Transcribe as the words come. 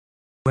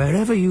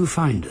Wherever you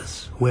find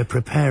us, we're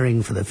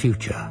preparing for the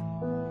future.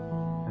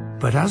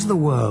 But as the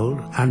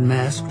world and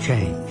Maersk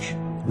change,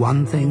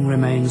 one thing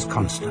remains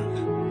constant: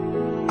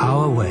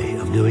 our way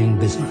of doing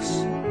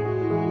business.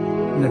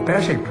 And the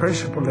basic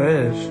principle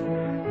is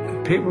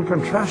that people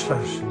can trust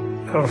us,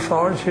 that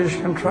authorities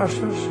can trust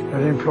us,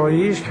 that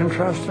employees can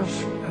trust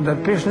us, and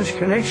that business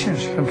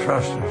connections can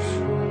trust us.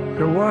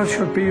 The word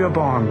should be a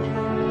bond.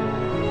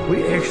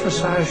 We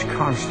exercise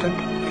constant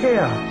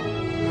care.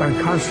 By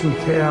constant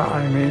care,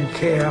 I mean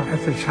care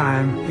at the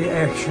time the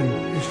action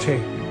is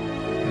taken.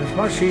 It's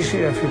much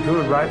easier if you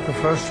do it right the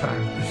first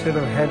time, instead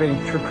of having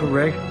to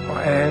correct or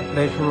add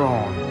later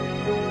on.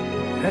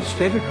 That's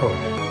difficult.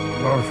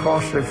 Well, of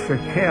course, if the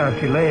care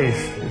delays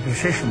the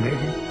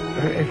decision-making,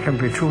 it can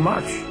be too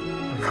much.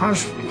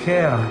 Constant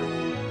care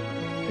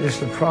is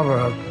the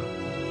proverb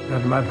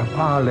that my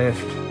papa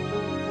left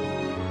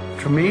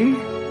to me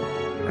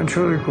and to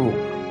the group.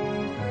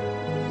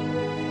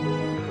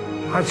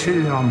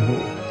 Rettidig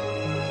omhu.